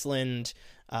Iceland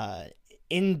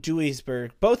in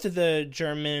Duisburg. Both of the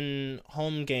German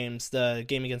home games, the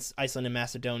game against Iceland and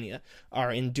Macedonia,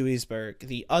 are in Duisburg.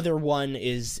 The other one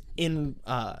is in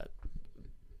I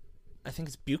think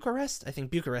it's Bucharest. I think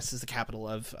Bucharest is the capital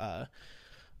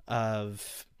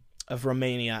of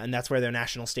Romania, and that's where their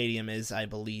national stadium is, I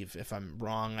believe. If I'm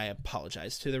wrong, I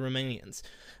apologize to the Romanians.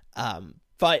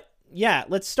 But yeah,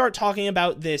 let's start talking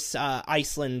about this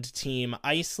Iceland team.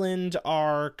 Iceland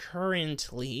are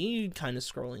currently, kind of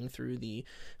scrolling through the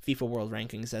FIFA World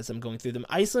Rankings as I'm going through them,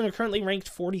 Iceland are currently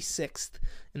ranked 46th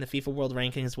in the FIFA World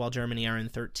Rankings, while Germany are in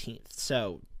 13th.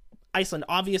 So Iceland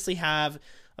obviously have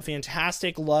a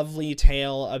fantastic, lovely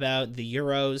tale about the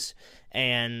Euros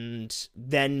and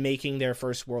then making their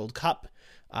first World Cup.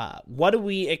 What do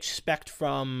we expect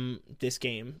from this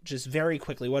game? Just very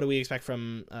quickly, what do we expect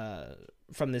from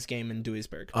this game in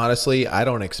Duisburg? Honestly, I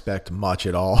don't expect much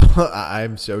at all.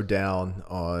 I'm so down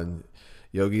on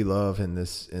Yogi Love and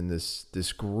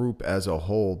this group as a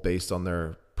whole based on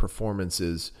their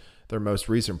performances, their most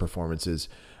recent performances.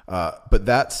 But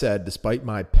that said, despite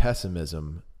my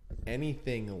pessimism,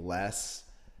 anything less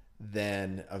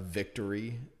than a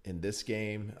victory in this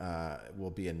game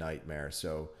will be a nightmare.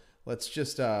 So let's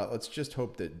just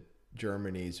hope that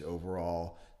Germany's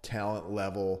overall talent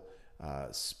level,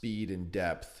 speed and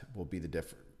depth will be the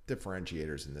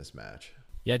differentiators in this match.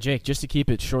 Yeah, Jake, just to keep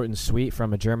it short and sweet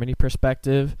from a Germany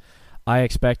perspective, I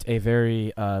expect a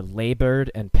very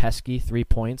labored and pesky 3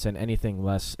 points, and anything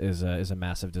less is a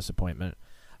massive disappointment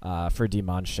for Die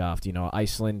Mannschaft. You know,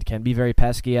 Iceland can be very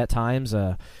pesky at times.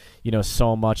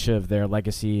 So much of their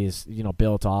legacy is,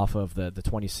 built off of the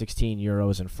 2016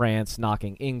 Euros in France,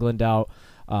 knocking England out,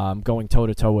 going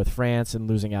toe-to-toe with France and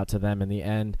losing out to them in the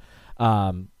end.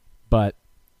 But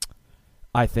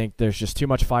I think there's just too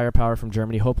much firepower from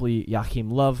Germany. Hopefully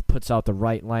Joachim Löw puts out the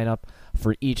right lineup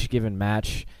for each given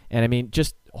match. And, I mean,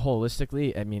 just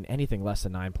holistically, anything less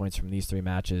than 9 points from these three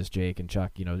matches, Jake and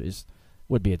Chuck,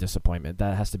 would be a disappointment.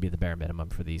 That has to be the bare minimum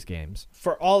for these games.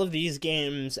 For all of these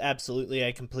games, absolutely,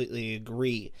 I completely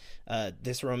agree.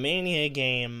 This Romania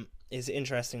game is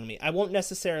interesting to me. I won't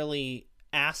necessarily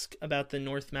ask about the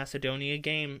North Macedonia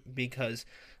game because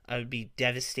I would be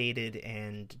devastated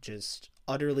and just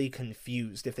utterly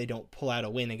confused if they don't pull out a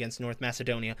win against North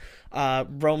Macedonia.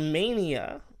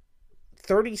 Romania,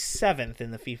 37th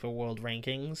in the FIFA World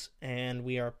Rankings, and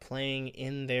we are playing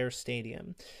in their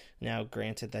stadium. Now,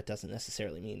 granted, that doesn't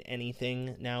necessarily mean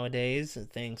anything nowadays,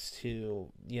 thanks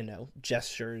to,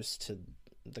 gestures to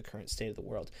the current state of the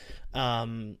world.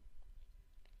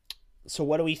 So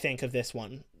what do we think of this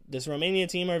one? This Romania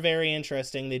team are very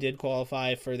interesting. They did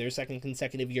qualify for their second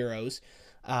consecutive Euros.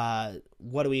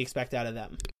 What do we expect out of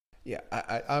them? Yeah,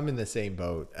 I'm in the same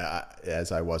boat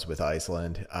as I was with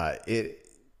Iceland.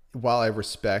 While I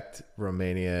respect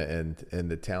Romania and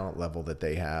the talent level that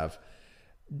they have,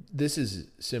 this is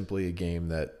simply a game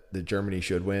that the Germany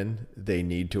should win. They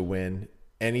need to win.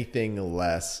 Anything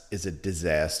less is a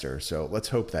disaster. So let's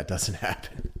hope that doesn't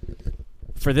happen.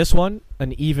 For this one,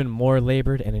 an even more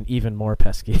labored and an even more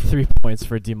pesky 3 points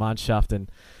for Die Mannschaft.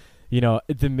 And,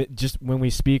 just when we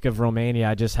speak of Romania,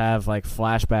 I just have like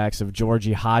flashbacks of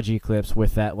Georgie Hadji clips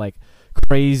with that like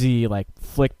crazy like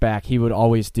flick back he would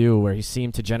always do, where he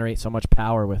seemed to generate so much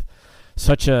power with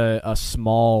such a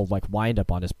small like wind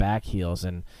up on his back heels.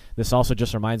 And this also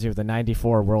just reminds me of the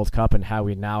 94 World Cup and how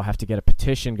we now have to get a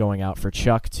petition going out for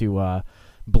Chuck to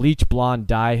bleach blonde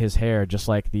dye his hair, just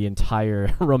like the entire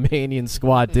Romanian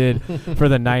squad did for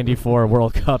the 94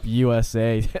 World Cup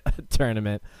USA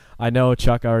tournament. I know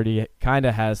Chuck already kind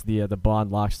of has the blonde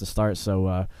locks to start,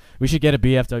 so we should get a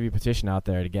BFW petition out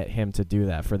there to get him to do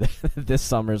that for this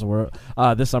summer's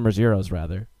Euros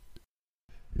rather.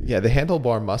 Yeah, the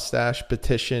handlebar mustache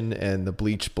petition and the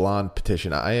bleach blonde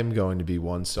petition. I am going to be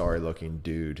one sorry-looking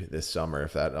dude this summer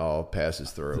if that all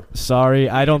passes through. Sorry,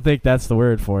 I don't think that's the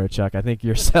word for it, Chuck. I think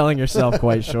you're selling yourself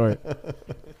quite short.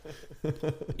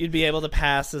 You'd be able to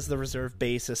pass as the reserve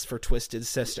basis for Twisted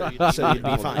Sister, so you'd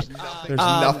be fine. There's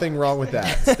nothing wrong with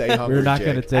that. Stay hungry, We're not Jake.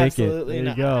 going to take Absolutely it. There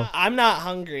not. you go. I'm not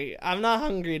hungry. I'm not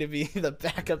hungry to be the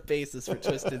backup basis for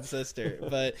Twisted Sister.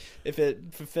 But if it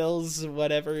fulfills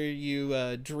whatever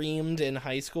you dreamed in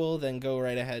high school, then go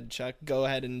right ahead, Chuck. Go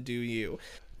ahead and do you.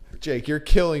 Jake, you're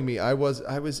killing me. I was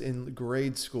in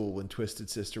grade school when Twisted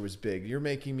Sister was big. You're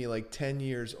making me like 10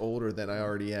 years older than I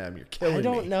already am. You're killing me. I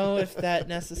don't know if that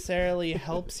necessarily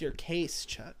helps your case,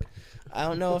 Chuck. I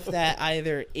don't know if that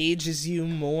either ages you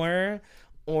more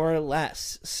or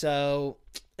less. So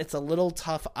it's a little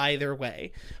tough either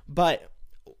way. But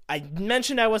I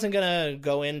mentioned I wasn't going to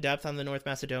go in depth on the North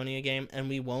Macedonia game, and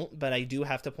we won't. But I do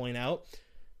have to point out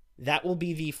that will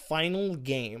be the final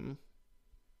game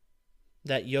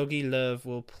that Yogi Löw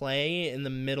will play in the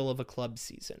middle of a club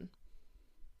season.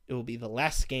 It will be the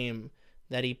last game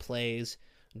that he plays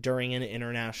during an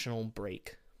international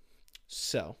break.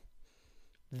 So,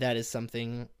 that is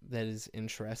something that is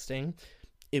interesting.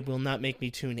 It will not make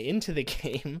me tune into the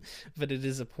game, but it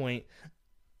is a point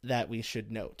that we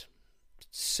should note.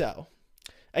 So,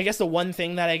 I guess the one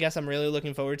thing that I guess I'm really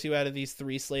looking forward to out of these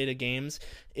 3 slated games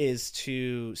is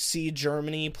to see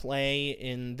Germany play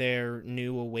in their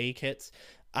new away kits.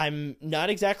 I'm not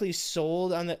exactly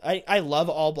sold on I love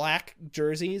all black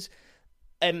jerseys,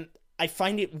 and I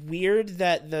find it weird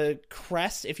that the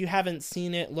crest, if you haven't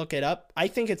seen it, look it up. I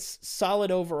think it's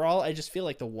solid overall. I just feel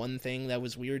like the one thing that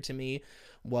was weird to me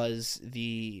was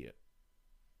the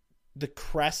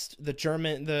crest, the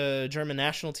German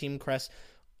national team crest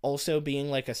also being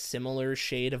like a similar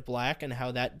shade of black, and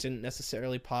how that didn't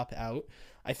necessarily pop out.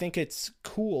 I think it's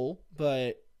cool,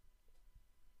 but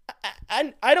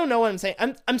I don't know what I'm saying.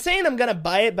 I'm saying I'm gonna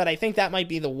buy it, but I think that might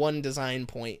be the one design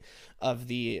point of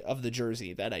the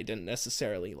jersey that I didn't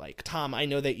necessarily like. Tom, I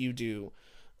know that you do,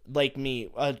 like me,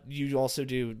 you also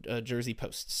do jersey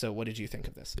posts. So what did you think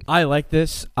of this? I like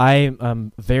this. I'm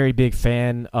a very big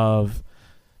fan of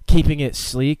keeping it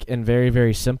sleek and very,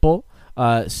 very simple.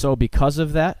 So because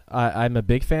of that, I'm a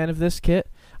big fan of this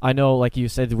kit. I know, like you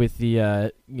said, with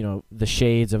the the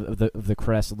shades of the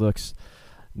crest, it looks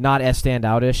not as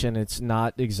standoutish, and it's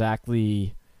not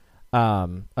exactly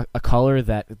a color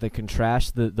that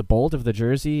contrasts the bold of the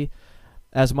jersey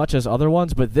as much as other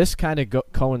ones. But this kind of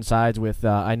coincides with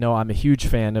I know I'm a huge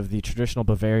fan of the traditional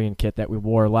Bavarian kit that we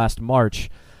wore last March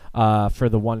for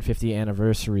the 150th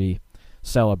anniversary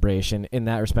celebration. In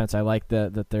that respect, I like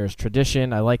that there's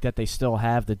tradition. I like that they still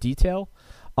have the detail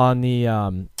on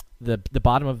the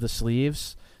bottom of the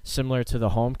sleeves, similar to the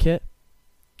home kit.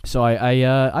 So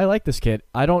I like this kit.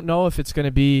 I don't know if it's going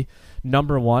to be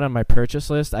number one on my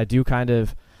purchase list. I do kind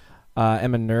of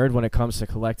am a nerd when it comes to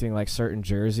collecting like certain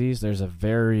jerseys. There's a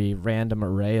very random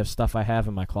array of stuff I have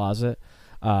in my closet.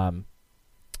 But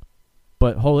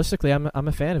holistically, I'm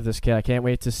a fan of this kit. I can't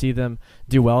wait to see them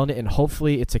do well in it, and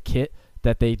hopefully it's a kit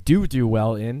that they do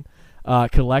well in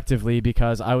collectively,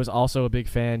 because I was also a big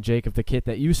fan, Jake, of the kit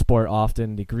that you sport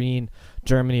often, the green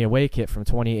Germany away kit from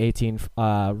 2018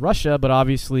 Russia, but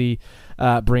obviously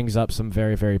brings up some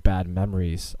very, very bad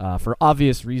memories for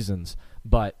obvious reasons.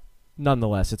 But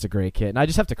nonetheless, it's a great kit. And I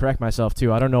just have to correct myself,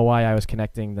 too. I don't know why I was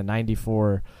connecting the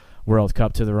 94 World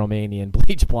Cup to the Romanian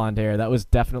bleach blonde hair. That was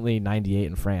definitely 98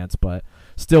 in France, but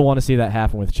still want to see that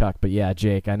happen with Chuck. But yeah,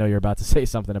 Jake, I know you're about to say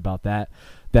something about that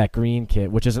green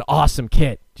kit, which is an awesome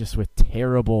kit, just with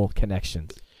terrible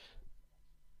connections.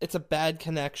 It's a bad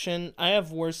connection. I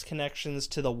have worse connections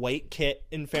to the white kit,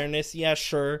 in fairness. Yeah,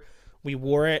 sure, we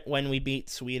wore it when we beat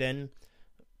Sweden,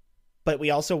 but we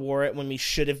also wore it when we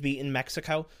should have beaten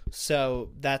Mexico.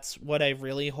 So that's what I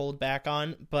really hold back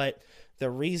on. But the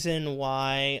reason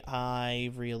why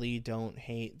I really don't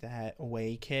hate that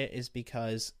away kit is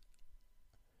because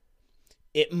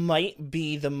it might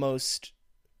be the most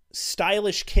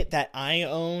stylish kit that I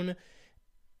own,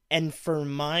 and for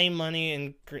my money,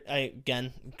 and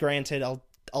again, granted, I'll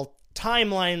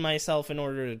timeline myself in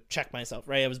order to check myself,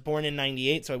 right? I was born in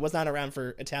 98, so I was not around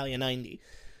for Italia 90.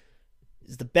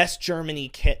 It's the best Germany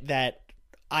kit that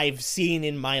I've seen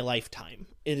in my lifetime.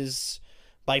 It is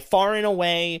by far and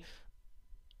away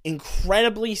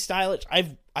incredibly stylish.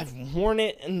 I've worn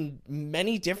it in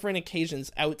many different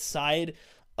occasions outside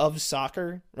of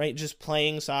soccer, right? Just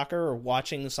playing soccer or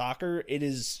watching soccer. It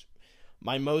is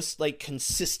my most like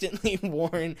consistently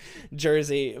worn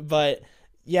jersey. But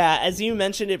yeah, as you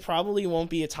mentioned, it probably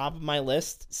won't be a top of my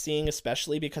list, seeing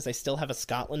especially because I still have a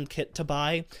Scotland kit to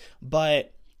buy.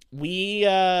 But we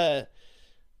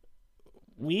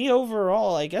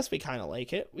overall, I guess we kind of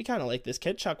like it. We kind of like this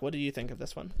kit. Chuck, what do you think of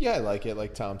this one? Yeah, I like it.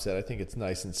 Like Tom said, I think it's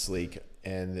nice and sleek.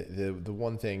 And the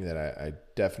one thing that I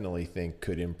definitely think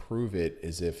could improve it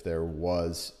is if there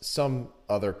was some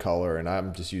other color, and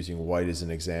I'm just using white as an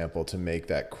example, to make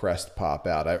that crest pop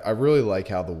out. I really like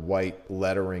how the white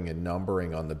lettering and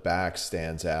numbering on the back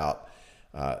stands out.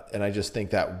 And I just think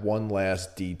that one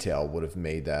last detail would have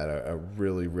made that a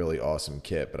really, really awesome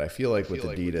kit. But I feel like with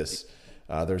Adidas,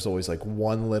 there's always like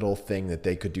one little thing that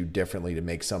they could do differently to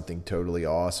make something totally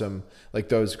awesome. Like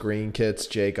those green kits,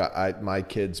 Jake, my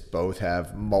kids both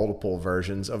have multiple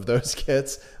versions of those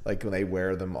kits, like when they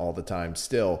wear them all the time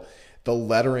still. The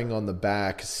lettering on the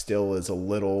back still is a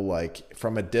little like,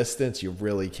 from a distance, you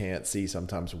really can't see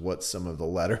sometimes what some of the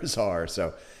letters are.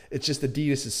 So it's just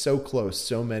Adidas is so close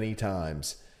so many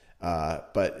times,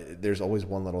 but there's always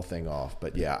one little thing off.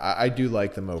 But yeah, I do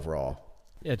like them overall.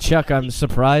 Yeah, Chuck, I'm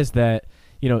surprised that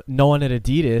no one at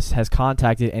Adidas has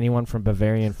contacted anyone from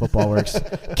Bavarian Football Works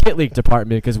Kit League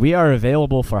department, because we are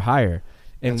available for hire,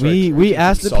 and we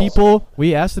ask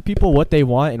the people what they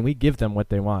want, and we give them what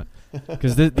they want,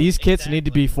 because these kits need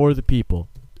to be for the people.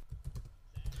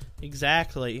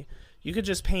 Exactly. You could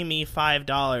just pay me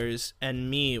 $5, and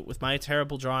me, with my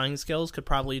terrible drawing skills, could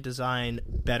probably design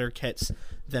better kits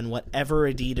than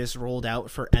whatever Adidas rolled out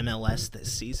for MLS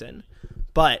this season.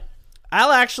 But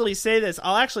I'll actually say this.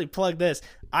 I'll actually plug this.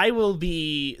 I will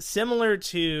be similar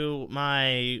to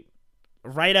my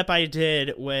write-up I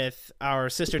did with our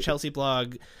sister Chelsea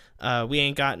blog, We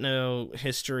Ain't Got No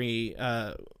History.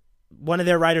 One of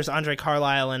their writers, Andre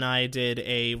Carlisle, and I did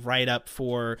a write-up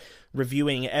for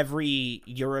reviewing every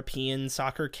European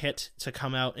soccer kit to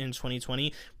come out in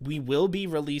 2020. We will be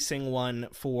releasing one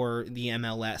for the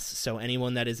MLS, so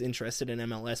anyone that is interested in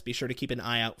MLS, be sure to keep an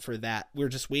eye out for that. We're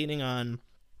just waiting on,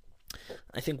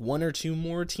 I think, 1 or 2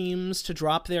 more teams to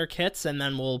drop their kits, and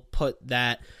then we'll put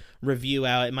that review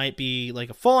out. It might be like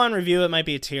a full-on review. It might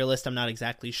be a tier list. I'm not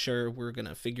exactly sure. We're going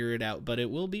to figure it out, but it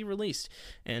will be released.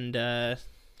 And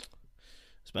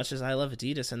as much as I love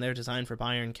Adidas and their design for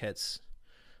Bayern kits,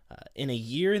 in a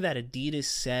year that Adidas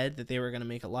said that they were going to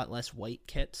make a lot less white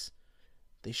kits,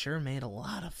 they sure made a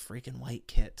lot of freaking white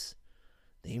kits.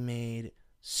 They made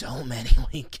so many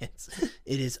white kits.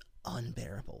 It is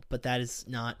unbearable. But that is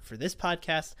not for this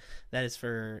podcast. That is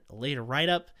for a later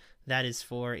write-up. That is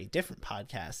for a different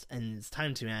podcast. And it's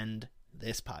time to end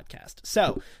this podcast.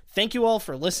 So thank you all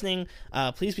for listening.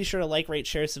 Please be sure to like, rate,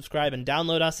 share, subscribe, and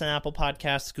download us on Apple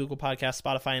Podcasts, Google Podcasts,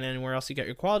 Spotify, and anywhere else you get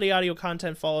your quality audio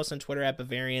content. Follow us on Twitter at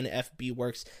Bavarian FB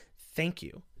Works. Thank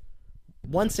you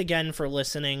once again for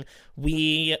listening.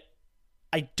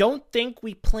 I don't think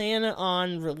we plan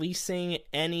on releasing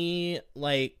any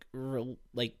like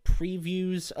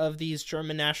previews of these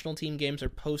German national team games or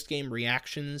post-game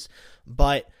reactions,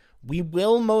 but we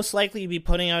will most likely be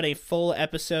putting out a full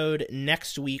episode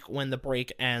next week when the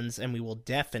break ends, and we will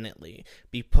definitely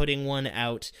be putting one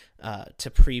out to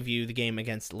preview the game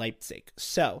against Leipzig.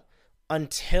 So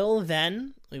until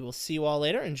then, we will see you all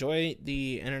later. Enjoy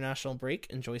the international break.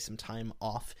 Enjoy some time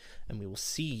off, and we will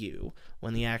see you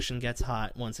when the action gets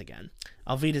hot once again.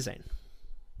 Auf Wiedersehen.